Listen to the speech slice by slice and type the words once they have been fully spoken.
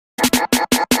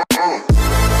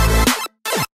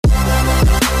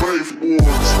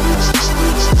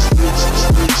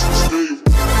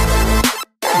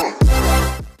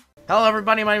Hello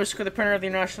everybody, my name is Squid the Printer of the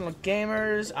International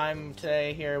Gamers. I'm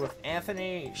today here with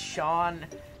Anthony, Sean,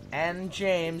 and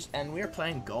James, and we're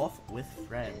playing golf with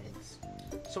friends.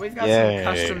 So we've got some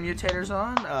custom mutators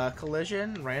on,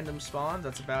 collision, random spawn,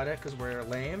 that's about it, because we're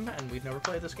lame, and we've never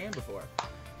played this game before.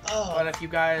 Oh. But if you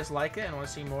guys like it and want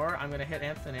to see more, I'm going to hit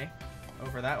Anthony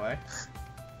over that way.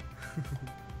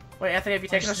 Wait, Anthony, have you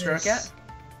taken a stroke yet?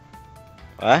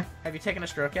 What? Have you taken a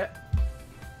stroke yet?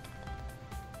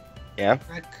 Yeah.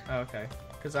 Oh, okay.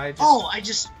 Because I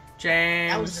just...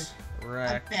 That was James, a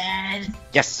wreck. bad.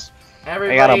 Yes.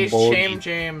 Everybody bogey. shame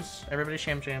James. Everybody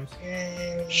shame James.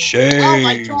 Yay. Shame. Oh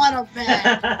my god, I'm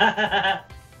bad.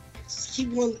 He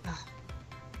won.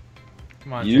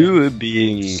 Come on, You are James.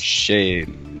 being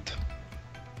shamed.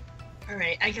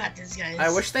 Alright, I got this, guys.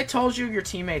 I wish they told you your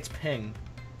teammate's ping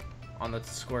on the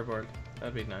scoreboard.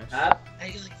 That'd be nice. I got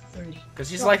like 30. Because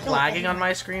he's No, like no, lagging on no.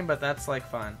 my screen, but that's like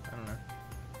fun. I don't know.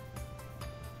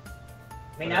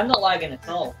 I mean, I'm not lagging at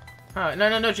all. Huh,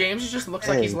 no, James just looks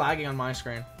like he's lagging on my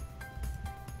screen.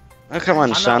 Oh, come on, I'm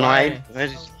not Sean. lying.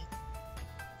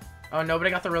 Oh, nobody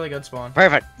got the really good spawn.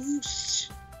 Perfect.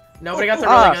 Boost. Nobody got the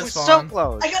really good so spawn.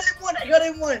 close. I got him one. I got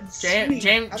him one. Sweet.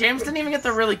 James I'm didn't good. even get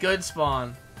the really good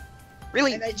spawn.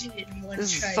 Really? And I did it in one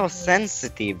This try, is so boys.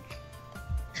 sensitive.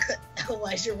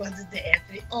 Elijah runs into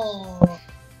Anthony. Oh.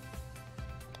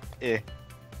 Eh.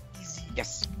 Easy.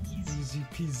 Yes. Easy.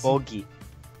 peasy. Bogey.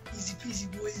 Easy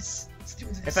peasy, boys. Let's do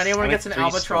this. If anyone I'm gets at an 3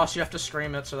 albatross, you have to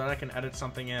scream it so that I can edit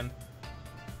something in.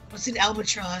 What's an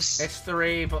albatross? It's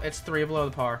three below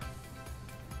the par.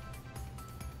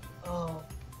 Oh.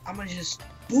 I'm gonna just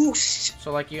boost.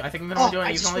 So like I think you can only do it. I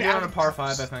You just can only do went it on a out par of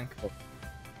 5, I think.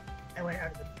 I went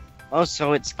out of the. Oh,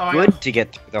 so it's Oh, I good know. to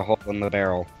get through the hole in the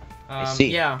barrel. I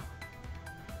see. Yeah,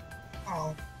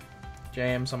 Oh.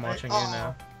 James, I'm watching you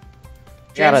now.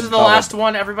 Got James a is the double. last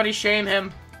one. Everybody shame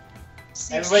him.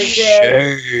 Everybody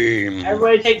share. Shame.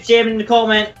 Everybody take shame in the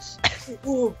comments.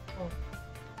 Ooh.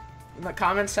 In the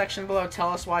comment section below, tell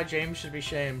us why James should be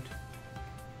shamed.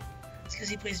 It's because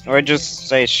he plays. Or just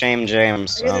say shame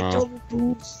James. I got I a don't know.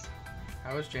 double boost.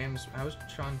 How is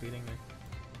Sean beating me?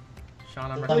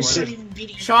 Sean, I'm I was not recording. even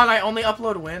beating you. Sean, I only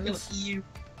upload No, wins. you.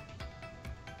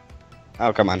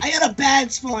 Oh, come on. I got a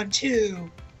bad spawn too.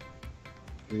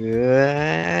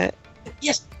 This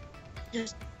Yes.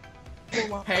 Yes.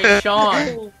 Hey, Sean,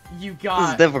 Oh, you is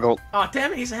got. difficult. Oh,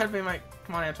 damn it, he's ahead of me, Mike.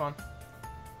 Come on, Antoine.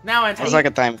 Now, The Antoine.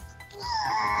 second time.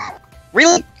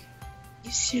 Really?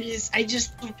 you serious? I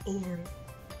just clicked over.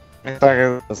 I thought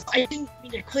it was- I didn't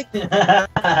mean to click.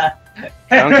 I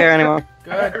don't care anymore.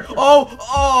 Good.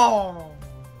 Oh!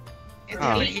 And Oh.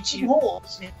 then I hit you.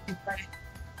 Holes.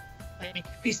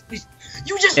 Please.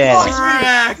 You just Yeah. blocked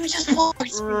Wrecked. me. You just blocked me.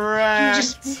 You Wrecked.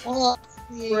 just blocked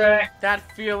me. That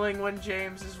feeling when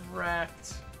James is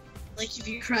wrecked. Like if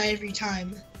you cry every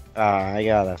time. I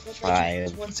got a Like you 5.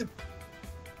 just want to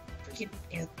freaking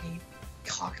Anthony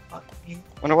cock up me.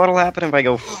 Wonder what'll happen if I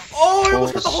go Oh, I full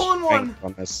almost got the hole in one. strength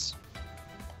on this.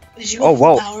 Did you Oh, go full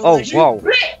whoa. power, Oh, Elijah? whoa.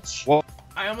 Rich!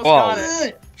 I almost Whoa. got it.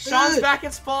 Good. Sean's Good. back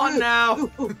at spawn now.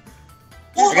 Ooh.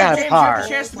 Oh, I got a James, par. you have a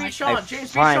chance to beat Sean. I James, beat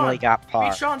finally Sean. got par.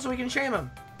 Beat Sean so we can shame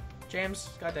him. James,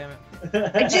 goddammit.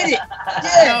 I did it.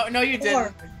 Yeah. No, you didn't.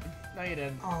 Four. No, you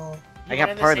didn't. Oh, You I went got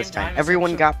in the par same this time. as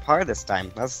Everyone him, so- got par this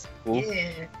time. That's cool. yeah.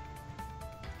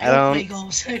 I don't- play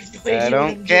golf. I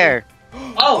don't care.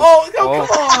 Oh, no, Oh.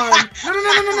 come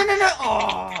on! No.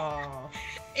 Oh.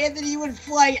 Anthony, you went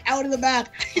flying out of the map.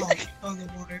 Oh, on the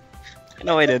water.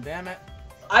 No, I did. Damn it.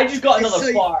 I just got So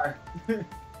another you- bar.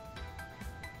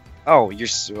 Oh, you're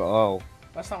so. Oh.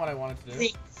 That's not what I wanted to do.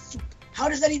 Wait, how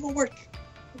does that even work?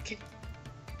 Okay.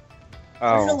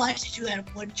 I didn't Oh. Elijah do that in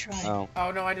one try. Oh. Oh,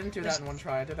 no, I didn't do that in one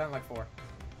try. I did that in like 4.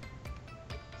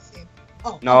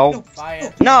 Oh, No. no. Buy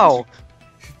it. No!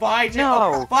 Bye, James.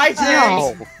 No! Bye,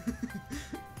 James. No!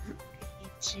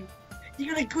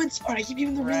 You got a good spot. I keep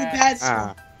giving the really Right. bad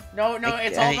spot. No, I-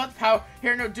 it's all I- about the power.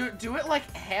 Here, no, do it like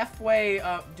halfway.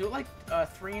 Do it like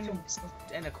 3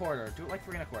 and a quarter. Do it like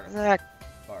 3 and a quarter Zach.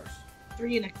 bars.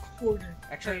 3 1/4.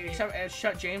 Actually, except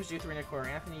shut James do 3 and a quarter.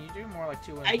 Anthony, you do more like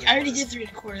 2 and. I 3 already quarters. did 3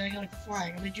 1/4. I got like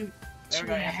flying. I'm gonna do There we 2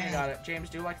 go. and a Anthony half. got it. James,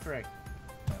 do like 3.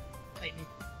 Lightning.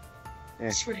 Yeah.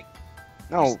 I swear to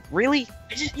No, really?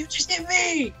 you just hit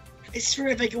me! I swear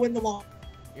if I can win the ball.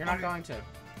 You're not going to.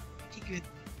 Okay, good.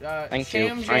 Thank you,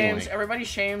 shame James. finally. Everybody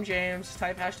shame James.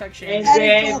 Type hashtag shame.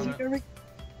 James. Thank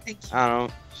you. I don't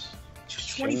know.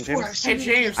 24. Hey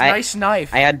James, I- nice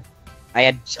knife. I had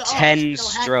 10 no, hack-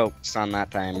 strokes on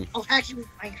that time. I'll hack you with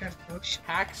Minecraft, coach.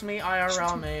 Hacks me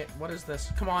IRL, mate. What is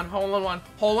this? Come on, hole in one.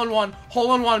 Hole in one.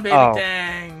 Hole in one, baby. Oh.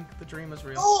 Dang. The dream is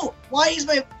real. Oh, why is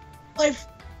my life?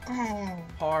 Oh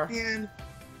Par. man,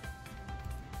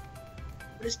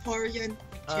 What is par again?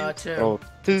 Two. Oh,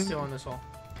 It's two on this hole.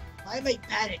 Why am I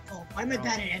bad at golf? Why am I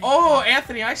bad at anything? Oh,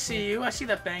 Anthony, I see you. I see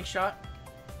that bank shot.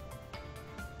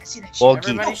 I see that shit.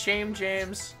 Bogey. Everybody shame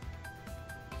James.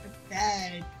 I'm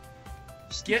bad.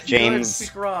 Get James. good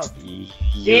scrub.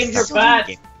 James, you're bad.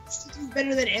 This is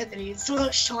better than Anthony. It's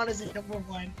without Sean as a number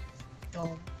one.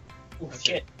 Dumb. Oh,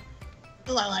 shit.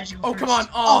 I'll allow you to go Oh, first. come on.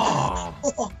 Oh.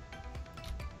 Oh.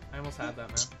 I almost had that,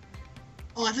 man.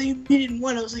 Oh, I thought you beat it in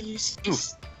one. I was like, you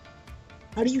serious?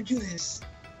 How do you do this?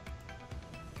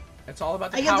 It's all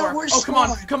about the I get the power. worst Oh, come on.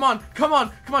 one. Come on. Come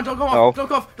on. Come on. Don't go off. No. Don't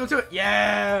go off. Don't do it.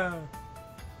 Yeah.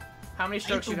 How many I get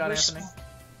strokes the you got, worst Anthony? one.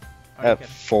 Oh, you're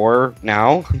kidding. 4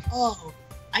 now. Oh,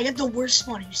 I got the worst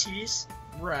spawn. Are you serious?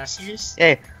 Wrecked. Serious?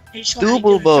 Hey, Hey, Sean, how you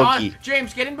double doing? bogey. Sean,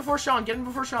 James, get in before Sean. Get in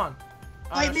before Sean.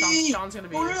 Fight me! Sean's gonna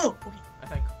be. Oh no! I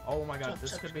think. Oh my God, Jump,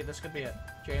 this jump, could be it.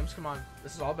 James, come on.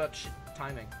 This is all about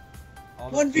timing. All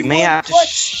about 1v1 You may have to clutch.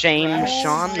 shame Oh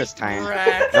Sean my this time.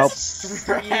 Wrecked. Nope.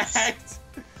 Wrecked.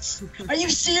 Are you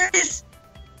serious?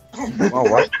 Oh Well,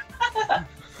 what?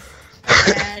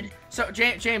 my god. So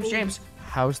James.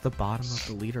 How's the bottom of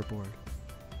the leaderboard?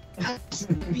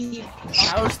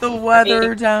 How's the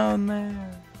weather down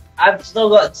there? I've still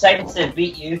got seconds to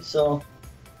beat you, so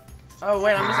Oh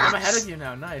wait, I'm ahead of you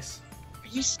now. Nice. Are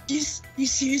you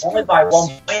serious? only bro? by 1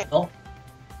 point though.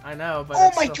 I know, but. Oh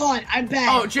it's my still- god, I'm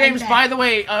bad. Oh, James. I'm By bad. the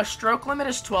way, stroke limit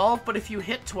is 12, but if you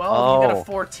hit 12, you get Oh. a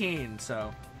 14.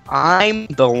 So. I'm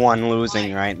the one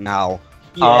losing right now.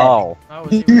 Yeah. Oh. Oh,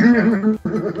 is he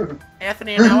really?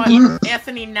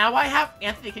 Anthony, now I have.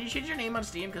 Anthony, can you change your name on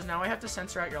Steam? Because now I have to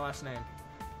censor out your last name.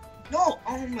 No,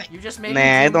 oh my. You just made Nah, me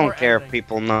I do more don't care if editing.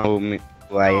 people know me.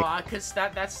 Like, No, cause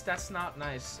that's not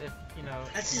nice. If you know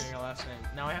That's your last name.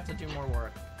 Now I have to do more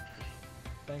work.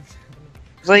 Thanks.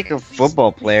 it's like a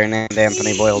football player named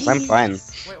Anthony Boyles. I'm fine.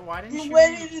 Wait, why didn't you?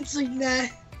 When it's like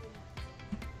that.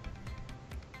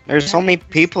 There's so many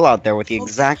people out there with the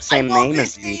exact same I love name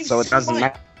this as me, game so it so doesn't much.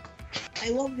 matter. I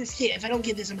love this kid. If I don't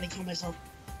get this, I'm gonna kill myself.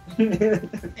 Thank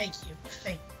you.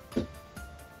 Thank you.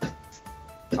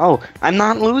 Oh, I'm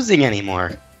not losing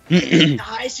anymore. The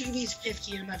highest you can be is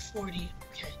 50, and I'm at 40.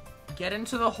 Okay. Get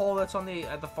into the hole that's on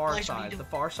at the far Elijah, what are you side. doing? The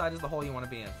far side is the hole you want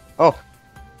to be in.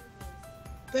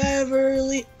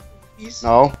 Beverly. Yes.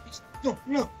 No, No,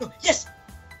 no, no. Yes.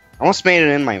 almost made it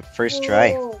in my first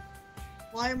try. Oh.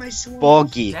 Why am I so?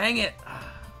 Bogey, Dang it!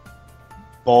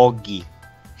 bogey.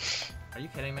 Are you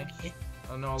kidding me? Okay.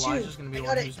 Oh no, Dude, Elijah's gonna be I the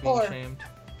got one it who's being far. shamed.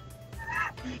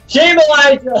 Shame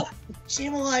Elijah!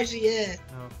 Shame Elijah, yeah.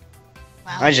 No.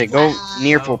 Wow. Elijah, go Wow.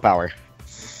 near full power.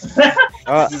 He's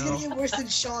Uh, gonna get worse than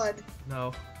Sean.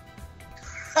 No.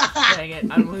 Dang it!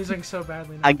 I'm losing so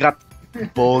badly now. I got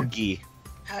bogey.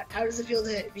 How does it feel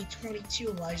to be 22,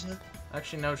 Elijah?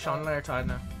 Actually, no. Sean and I are tied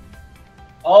now.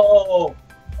 Oh.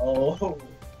 Oh.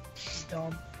 He's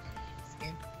dumb.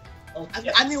 Oh, I'm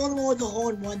the only one with the hole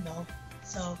in one though.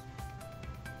 So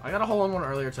I got a hole in one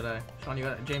earlier today. Sean,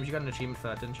 James, you got an achievement for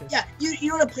that, didn't you? yeah, you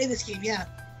know how to play this game. Yeah,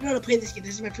 you know how to play this game.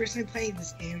 This is my first time playing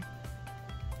this game.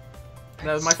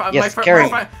 No, Yes, carry.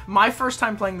 my first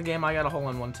time playing the game, I got a hole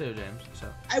in one too, James. So,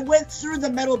 I went through the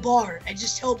metal bar. I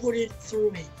just teleported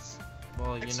through it.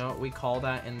 well, you know what we call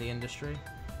that in the industry.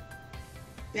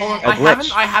 Bad. Hold on, A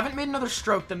glitch. I haven't made another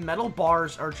stroke. The metal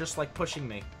bars are just like pushing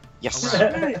me. Yes.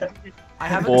 Around. I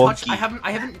haven't touched. I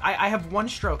have one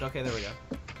stroke. Okay, there we go.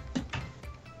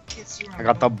 Can't see where I I'm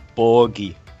got the going.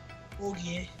 bogey. Oh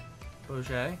yeah.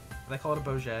 Boget. They call it a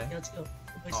boget. Yeah, let's go.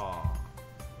 Aw.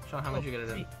 Sean, how much you get it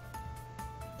in?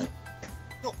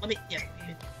 No, let me. Yeah.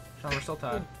 Sean, we're still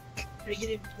tied. Can I get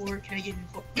in 4? Can I get in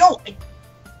 4? No.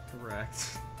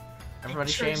 Correct.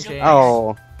 Everybody sure shame it's James.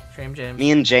 Oh, Shame James.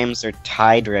 me and James are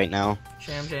tied right now.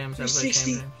 Shame James. Everybody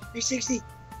 360. shame 360. James.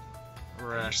 Are you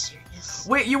Correct. serious?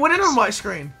 Wait, you went in on my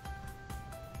screen.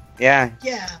 Yeah,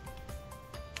 Yeah.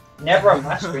 Never on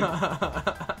my screen.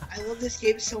 I love this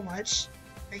game so much.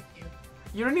 Thank you.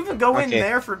 You didn't even go in Okay.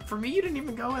 there for me. You didn't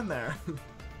even go in there.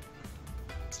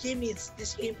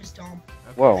 This game is dumb.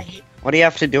 I whoa. hate What do you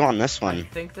have to do on this I one?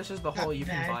 think this is the hole Not you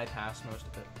can bad. bypass most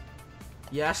of it.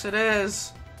 Yes, it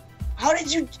is. How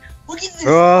did you look at this?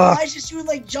 Ugh. I was just doing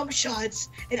like jump shots,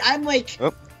 and I'm like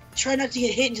Oop. trying not to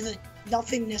get hit into the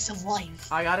nothingness of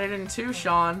life. I got it in 2,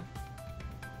 Sean.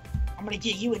 I'm gonna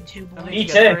get you in 2, I boy. think Me you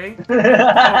get 3. too. Oh, you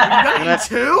got it in Gonna-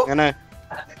 2?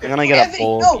 I'm gonna get a Anthony,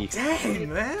 no. bogey.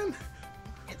 Dang, man.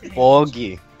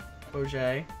 Bogey.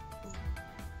 Boget.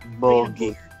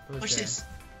 Bogey. Watch this.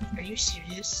 Are you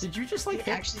serious? Did you just like You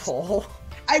hit actually- pole?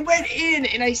 I went in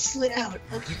and I slid out.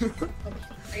 Okay. Okay.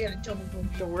 I got a double The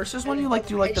bogey. worst is when you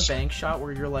do like the bank shot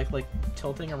where you're like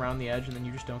tilting around the edge and then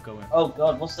you just don't go in. Oh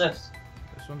god, what's this?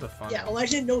 This one's a fun Yeah, one.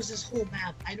 Elijah knows this whole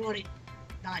map. I know how to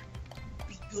not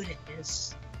be good at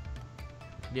this.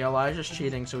 Yeah, Elijah's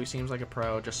cheating, so he seems like a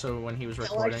pro, just so when he was Yeah,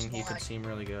 recording, Elijah's he could lying. seem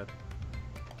really good.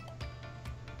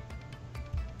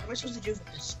 What am I supposed to do for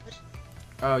this? What?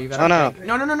 Oh, you Shut gotta... up.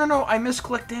 No, I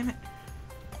misclicked, damn it.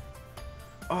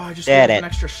 Oh, I just Did gave him it. an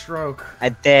extra stroke. I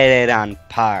did it on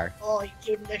par. Oh, you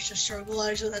gave an extra stroke,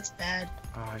 Elijah. That's bad.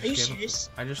 Oh, I Are you just gave serious?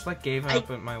 I just, like, gave I-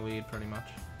 up at my lead, pretty much.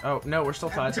 Oh, no, we're still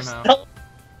tied We're somehow. still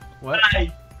What?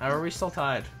 tied. How are we still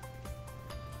tied?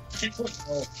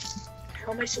 Oh.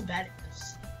 How am I so bad at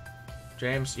this?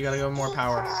 James, you gotta go more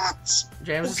power.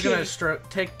 James is Okay. gonna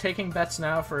taking bets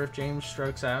now for if James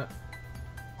strokes out.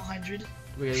 100.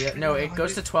 No, it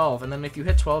goes to 12, and then if you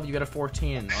hit 12, you get a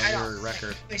 14 I on know. your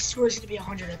record. My score is gonna be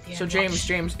 100 at the end. So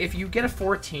James, if you get a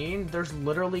 14, there's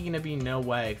literally gonna be no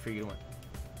way for you to win.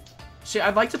 See,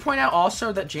 I'd like to point out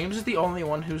also that James is the only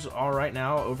one who's all right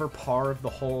now over par of the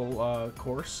whole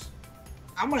course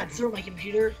I'm gonna throw my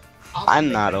computer. off I'm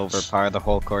the not bench. over par the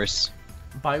whole course.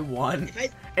 by 1. If I,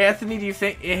 Anthony, do you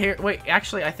think here? Wait,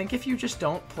 actually, I think if you just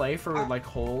don't play for like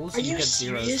holes, are you you get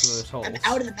zeros for serious? those holes. I'm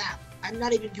out of the map. I'm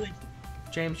not even doing.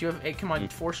 James, you have 8. Come on,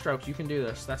 4 strokes. You can do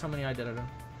this. That's how many I did it in.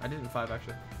 I did it in 5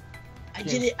 actually. I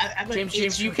did it. I'm like James, 8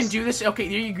 James, you can strokes. do this. Okay,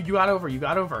 you got over. You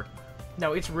got over.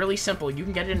 No, it's really simple. You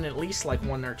can get it in at least like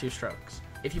 1 or 2 strokes.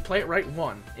 If you play it right,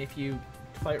 1. If you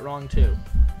play it wrong, 2.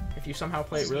 If you somehow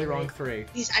play it really wrong, 3.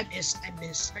 Please, I missed. Are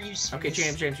you serious? Okay,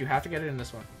 James, you have to get it in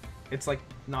this one. It's like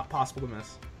not possible to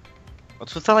miss.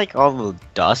 What's with like all the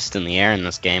dust in the air in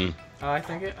this game? I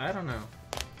think it. I don't know.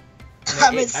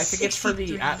 I'm I at think it's for the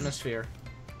 63. atmosphere.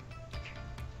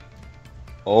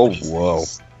 Oh, What is whoa.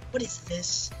 this? What is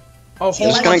this? Oh, I'm I'm just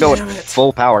hold gonna on, go damn with it.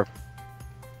 full power.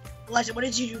 Elijah, what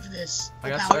did you do for this? I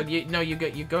The got power? so,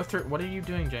 you go through. What are you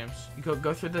doing, James? You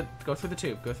go through the tube. Go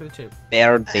through the tube.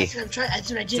 Verde. That's what I'm trying. That's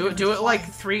what I did. Do it like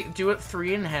Fine. 3. Do it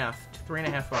 3.5.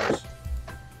 3.5 bars.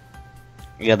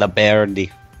 Yeah, the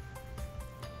Verde.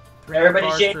 Everybody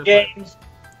Bars shake per- James.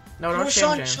 No, No, don't shame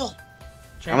Sean, James. Sean.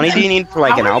 How many do you need for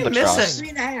like How an are you albatross?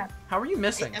 missing? 3.5. How are you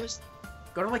missing? That was.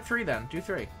 Go to like 3 then. Do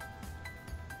 3.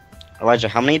 Elijah,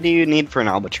 how many do you need for an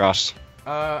albatross?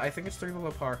 I think it's 3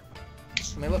 below par.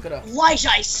 Let me look it up. Elijah,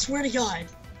 I swear to God,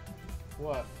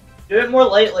 What? Do it more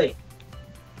lightly.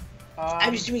 I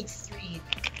was doing 3.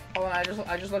 Hold on,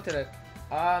 I just looked at it.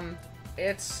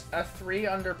 It's a 3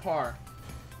 under par.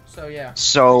 So yeah,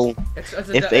 So, it's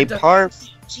if a par,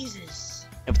 Jesus.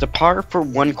 if the par for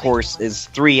one course is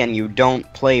 3 and you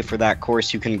don't play for that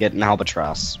course, you can get an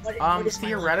albatross. What is my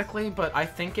theoretically, but I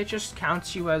think it just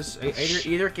counts you as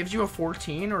either it gives you a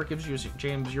 14 or it gives you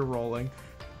James. You're rolling.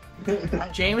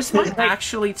 James might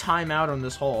actually time out on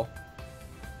this hole.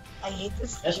 I hate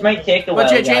this. This might take a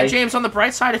But while, guys. James, on the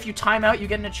bright side, if you time out, you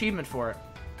get an achievement for it.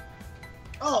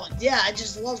 Oh yeah, I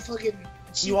just love fucking.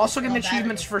 You also get achievements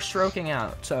achievements for for stroking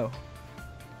out. So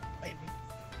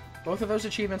both of those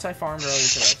achievements I farmed earlier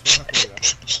today. So we don't have to do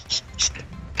that.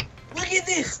 Look at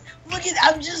this! Look at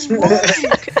I'm just rolling!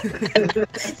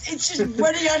 it's just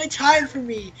running out of time for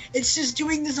me. It's just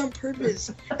doing this on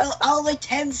purpose. I'll have like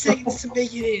 10 seconds to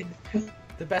make it in.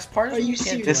 The best part is Are you you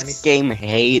can't do serious? This anything. game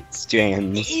hates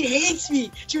James. It hates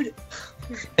me! Dude.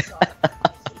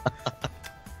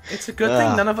 It's a good thing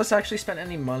Ugh. none of us actually spent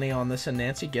any money on this, and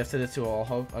Nancy gifted it to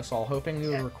us all, hoping we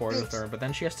would Yeah, record with thanks. her. But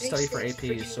then she has to Thanks, study for Nancy,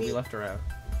 for APs, giving so we me- left her out.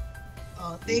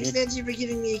 Thanks Nancy for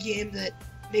giving me a game that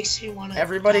makes me wanna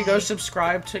Everybody die. go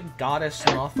subscribe to Goddess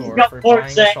Nothor Got for 4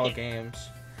 buying us all seconds. games.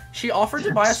 She offered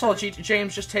to buy us all.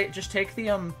 James, just take the take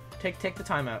the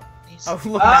timeout. Please. Oh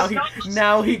look, no.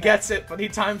 now he gets it, but he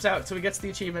times out, so he gets the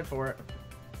achievement for it.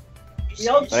 You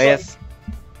Yo, serious?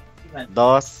 3, 2,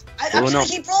 I'm 1, gonna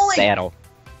keep rolling! 0.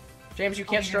 James, you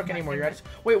can't Okay, stroke never anymore. mind. You're at.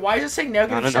 Wait, why is it saying Not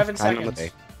negative enough 7 time on the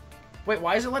seconds? day. Wait,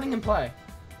 why is it letting him play?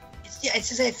 Yeah, it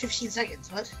says I have 15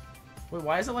 seconds. What? Wait,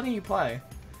 why is it letting you play?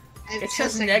 I have It 10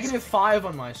 says seconds. negative 5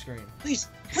 on my screen. Please,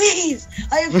 please!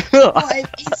 I have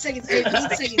 8 seconds. I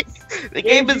have 8 seconds. The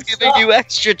game is James, giving you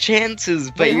extra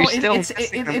chances, but Wait, you're hold- still it's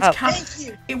messing them it's up. count- Thank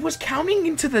you. It was counting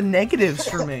into the negatives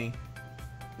for me.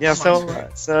 Yeah, on my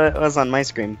so it was on my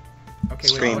screen. Okay,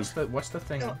 wait, Stream. what's the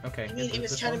thing? No, Okay, I mean, it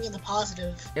was this counting one? me on the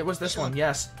positive. It was this Shut one.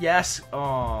 up. Yes.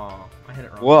 Oh, I hit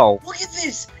it wrong. Whoa. Look at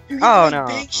this! You're Oh, getting like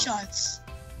no. bank shots.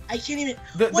 I can't even.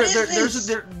 There, What is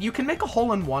this? you can make a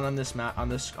hole in one on this map on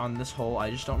this hole.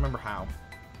 I just don't remember how.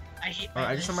 I hate. Or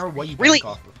I just this. remember what you Really?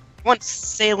 bank off of. Once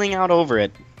sailing out over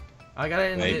it. I got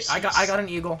it. Nice. I got an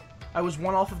eagle. I was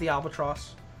 1 off of the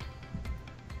albatross.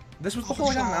 This was the hole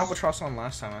I got an albatross on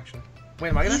last time, actually. Wait,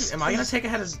 am I gonna Please. take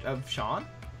ahead of Sean?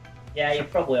 Yeah, you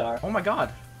probably are. Oh my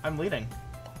God, I'm leading.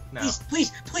 Now. Please,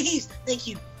 please, please! Thank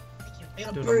you. Thank you. I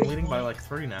got a Dude, birdie. I'm leading by like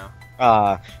 3 now.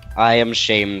 I am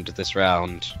shamed this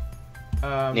round.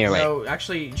 Anyway. No,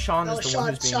 actually, Sean No, is the one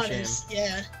who's being Sean shamed. is.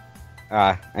 Yeah.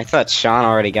 I thought Sean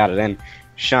already got it in.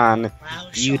 Sean, Wow,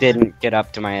 you Sean. didn't get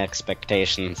up to my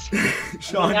expectations.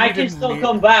 Sean, I you can didn't still meet-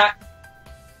 come back.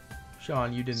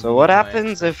 Sean, you didn't. So what meet my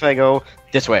happens if I go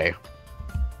this way?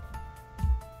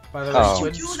 By the way, Oh.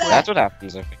 Squid, Do Squid, that. That's what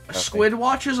happens if I go. Squid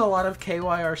watches a lot of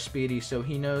KYR Speedy, so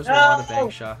he knows a lot of No.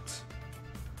 bank shots.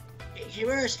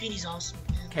 Hero Speedy's awesome,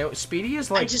 man. Speedy is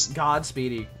like just- God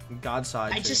Speedy, God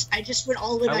side. I too. just went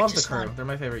all the way I back love to the Spawn. Curve. They're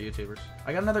my favorite YouTubers.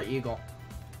 I got another eagle.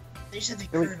 They just said the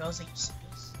curve. I was like, you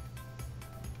serious?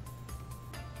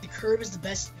 The curve is the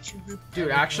best YouTuber. Dude,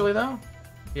 ever. actually though,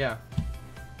 yeah.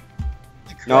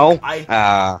 The curve. No.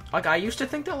 I I used to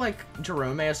think that like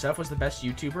Jerome ASF was the best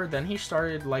YouTuber. Then he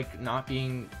started like not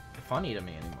being funny to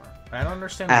me anymore. I don't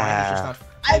understand why he's just not.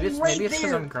 I'm Maybe it's right because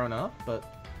there. I'm grown up,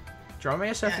 but Jerome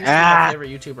ASF used to be Ah. my favorite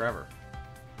YouTuber ever.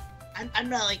 I'm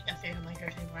not like a fan of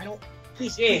Minecraft anymore. I don't.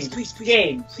 Please, James, please, please,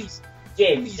 James. please.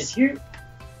 James, Please. it's you.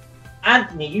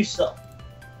 Anthony, you suck.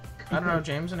 I don't know,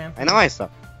 James and I Anthony. know I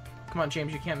suck. Come on,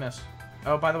 James, you can't miss.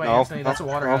 Oh, by the way, No, Anthony, that's a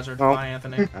no, water no, hazard. no. Bye,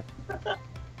 Anthony.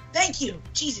 Thank you,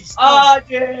 Jesus.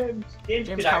 James. James,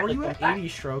 could how are actually you come at back. 80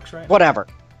 strokes right now? Whatever.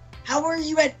 How are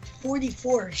you at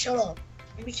 44? Shut up.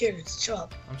 Let me curious. Shut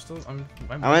up. I'm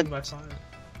I went- leading by 5.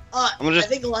 I'm gonna just- I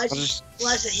think I'll Elijah, just you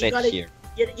sit gotta, here.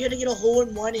 you gotta get a hole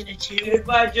in one and a 2. If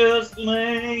I just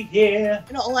lay here.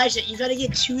 No, Elijah, you gotta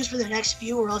get 2s for the next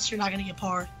few, or else you're not gonna get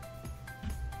par.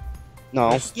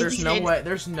 No, There's You no did. way.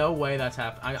 There's no way that's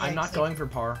happening. I'm not exactly. going for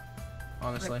par,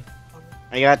 honestly.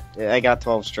 I got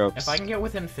 12 strokes. If I can get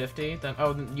within 50, then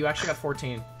then you actually got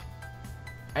 14,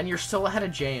 and you're still ahead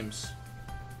of James.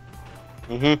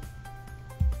 Mhm.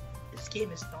 This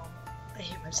game is dumb. I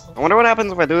hate myself. I wonder what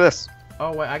happens if I do this.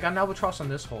 Oh wait, I got an albatross on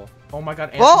this hole. Oh my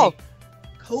God, Whoa! Anthony!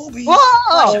 Kobe.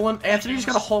 Whoa! Anthony just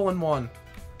got a hole in one.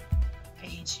 I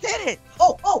hate you. Did it!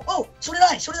 Oh! So did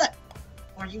I.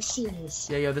 Are you serious?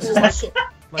 Yeah, yo, this is Oh, like, shit.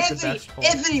 like the Anthony, best hole.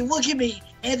 Anthony, look at me.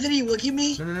 Anthony, look at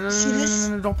me. No, no, no, no, See no, no, this?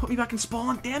 no, no, don't put me back in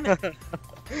spawn, damn it!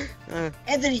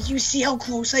 Anthony, you see how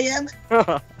close I am?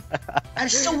 I'm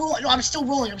still rolling. No, I'm still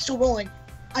rolling.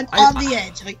 I'm on the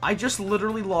edge. Like, I just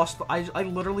literally lost. I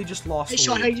literally just lost. hey, the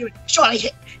Sean, how lead. you doing?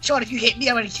 Sean, if you hit me,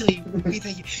 I'm gonna kill you. Okay,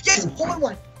 thank you. Yes, hole in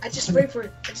one. I just sprayed for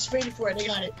it. I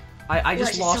got it. I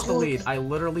just Right, lost the so- lead. I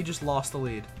literally just lost the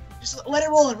lead. Just let it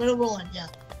roll in. Yeah.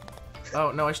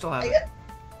 Oh no, I still have I it. got-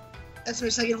 That's my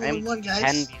second hole in I'm one, 10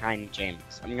 guys. behind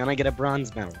James. I'm gonna get a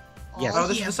bronze medal. Yes. Oh,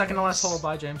 this is yeah, the second to last boys. hole.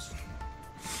 Bye, James.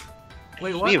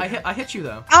 Wait, what? Sweet. I hit you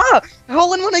though. Ah!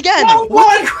 Hole in one again! Whoa,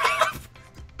 What? Crap!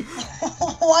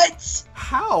 What?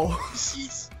 How?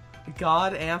 Jeez.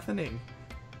 God, Anthony.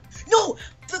 No,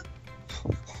 the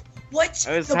what?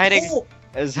 I was the hiding- pole.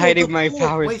 I was No, hiding the my pole.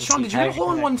 powers. Wait, Sean, did you get a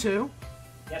hole in one too?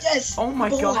 Yes. Oh my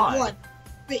but hold on, God. hold on.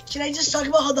 Wait, can I just talk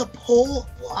about how the pole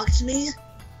blocked me?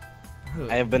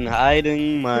 I have been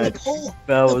hiding my The pole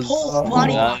powers. pole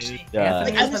body I blocked me. died.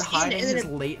 Anthony Like, I has been was in hiding and then his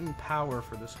it- latent power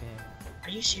for this game. Are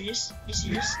you serious? No,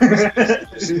 the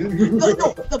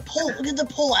pole. Look at the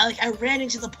pole. I ran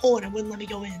into the pole and it wouldn't let me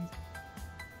go in.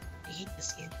 I hate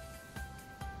this game.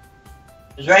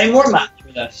 Is there any more maps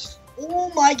for this? Oh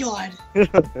my god. There's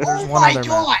Oh one my other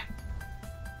god.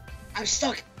 I'm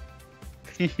stuck.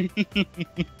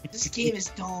 This game is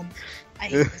dumb. I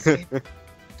hate this game.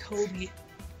 Kobe.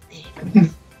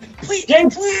 Please,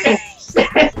 James. please,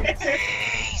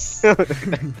 please.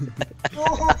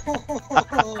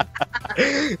 Oh,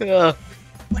 Ugh.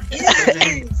 what is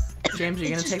this? James, are you It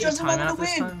gonna just take your doesn't time want out to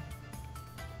this win. time?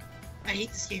 I hate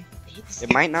this game. I hate this It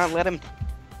game. might not let him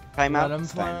time out Let him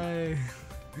this time. play.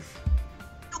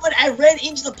 No, but I ran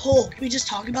into the pole. Can we just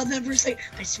talk about that for a second?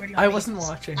 I swear to God. I hate wasn't this.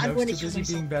 watching. I I'm was gonna too kill busy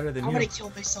myself. being better than I'm you. gonna kill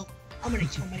myself. I can't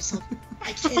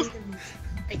even move.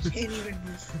 I can't even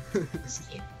move. This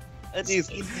game. That This is-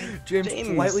 game, man. James, James,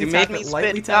 lightly you tap made me it. Lightly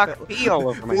spit tap Doc it. P all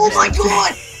over my Oh my face.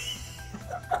 god!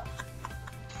 Are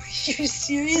you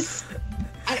serious?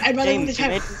 I'd rather win the James, you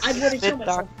time. made me I'd want to kill spit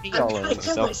myself. Doc P I'm all gonna over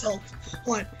kill myself. myself.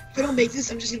 Hold on. If I don't make this,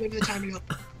 I'm just gonna wait for the time to go.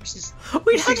 Watch this.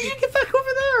 Wait, how did you get back over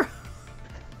there?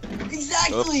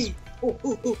 Exactly! Oh,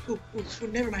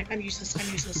 never mind. I'm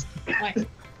useless.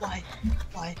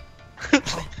 Why?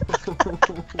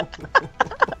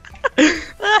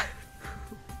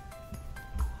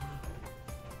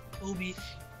 Obi,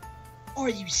 are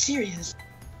you serious?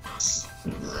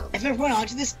 If I run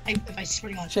onto this, if I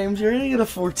swear to God. James, you're gonna get a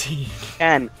 14.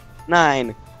 10,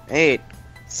 9, 8,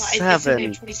 It's in there,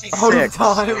 7, 26. Out of Six.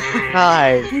 time.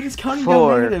 5, We're just counting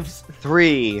Four. down negatives.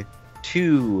 3,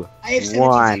 2, I have 17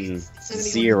 1, seconds. It's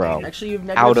 71 0. seconds. Actually, you've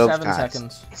Out negative of 7 time.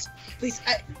 seconds. Please,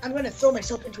 I'm gonna throw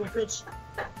myself into a bridge.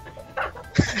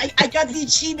 I got the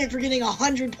achievement for getting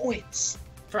 100 points.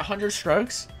 For 100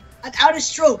 strokes? I'm out of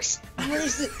strokes. I'm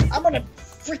gonna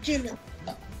freaking.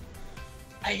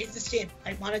 I hate this game.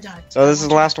 I wanna die. So this is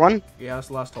the last one? Yeah, that's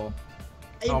the last hole.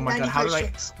 I have Oh my god, how did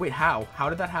 95 strokes. Wait, how? How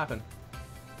did that happen?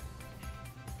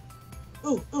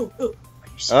 Ooh. Are you Oh,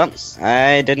 serious?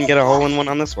 I didn't get a hole in one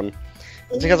on this one.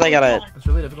 It's because I got a. It's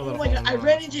really difficult Oh to my god, hold I on.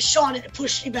 ran into Sean and it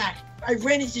pushed me back. I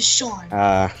ran into Sean. What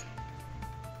I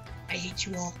hate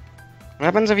you all.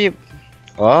 happens if you?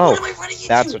 What Oh, am I running into?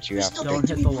 that's what you There's have to nothing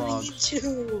do. to Don't be hit the running logs.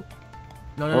 into.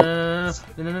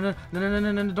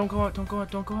 No, don't go out, don't go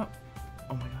out, don't go out.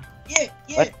 Oh my god. Yeah,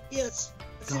 What? let's see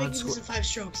if I God, can do squ- this in 5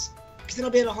 strokes. Because then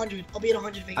I'll be at 100. I'll be at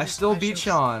 100 if I I can do still 5 beat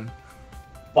strokes. Sean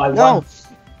By No. one.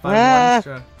 by Ah. one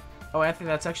stroke. Oh, Anthony,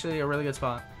 that's actually a really good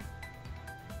spot.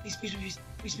 Please.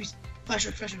 5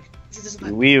 strokes. This is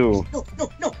 5. whew. No,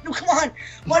 come on!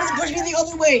 Why does it push me the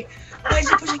other way? Why is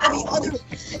it pushing me the other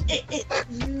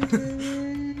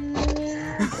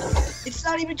It's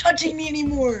not even touching me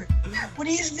anymore! What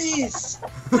is this?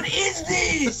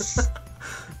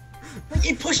 Like,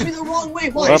 it pushed me the wrong way.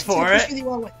 Why Wait does for it push it. me the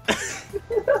wrong way?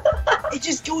 It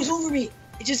just goes over me.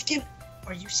 It just gives.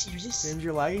 Are you serious? James,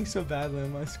 you're lagging so badly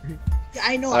on my screen. Yeah,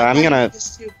 I know. I'm not gonna- make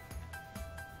this too.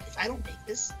 If I don't make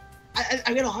this,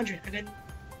 I got 100. I got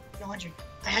 100.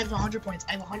 I have 100 points.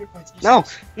 I have 100 points. No,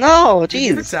 You have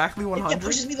jeez. exactly It 100.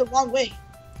 pushes me the wrong way.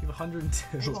 You have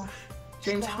 102. Hang on.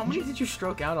 James, how many did you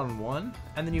stroke out on one?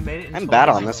 And then you made it into I'm a bad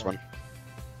on double? this one.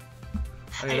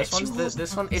 Okay, I this have one's 2 the, holes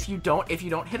this in one. purpose. If you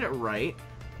don't hit it right,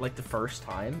 like the first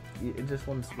time, this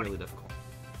one's really difficult.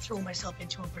 Throw myself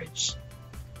into a bridge.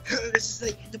 This is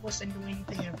like the most annoying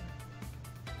thing ever.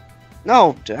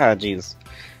 No, jeez.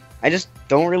 I just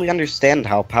don't really understand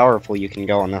how powerful you can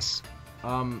go on this.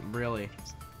 Really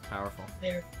powerful.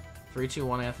 There. 3, 2,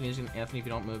 1. Anthony, if you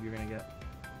don't move, you're gonna get.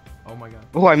 Oh my god.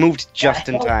 Oh, I moved just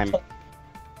in time. All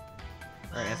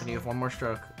right, Anthony, you have one more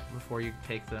stroke before you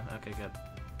take the. Okay, good.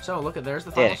 So look at there's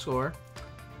the final Yeah. score.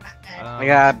 I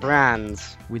got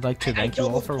bronze. We'd like to I thank you all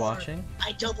doubled for par. watching.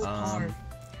 I doubled par.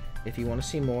 If you want to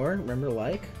see more, remember to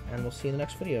like, and we'll see you in the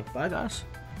next video. Bye, guys.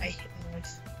 I hate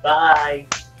noise. Bye.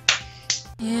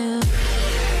 Yeah.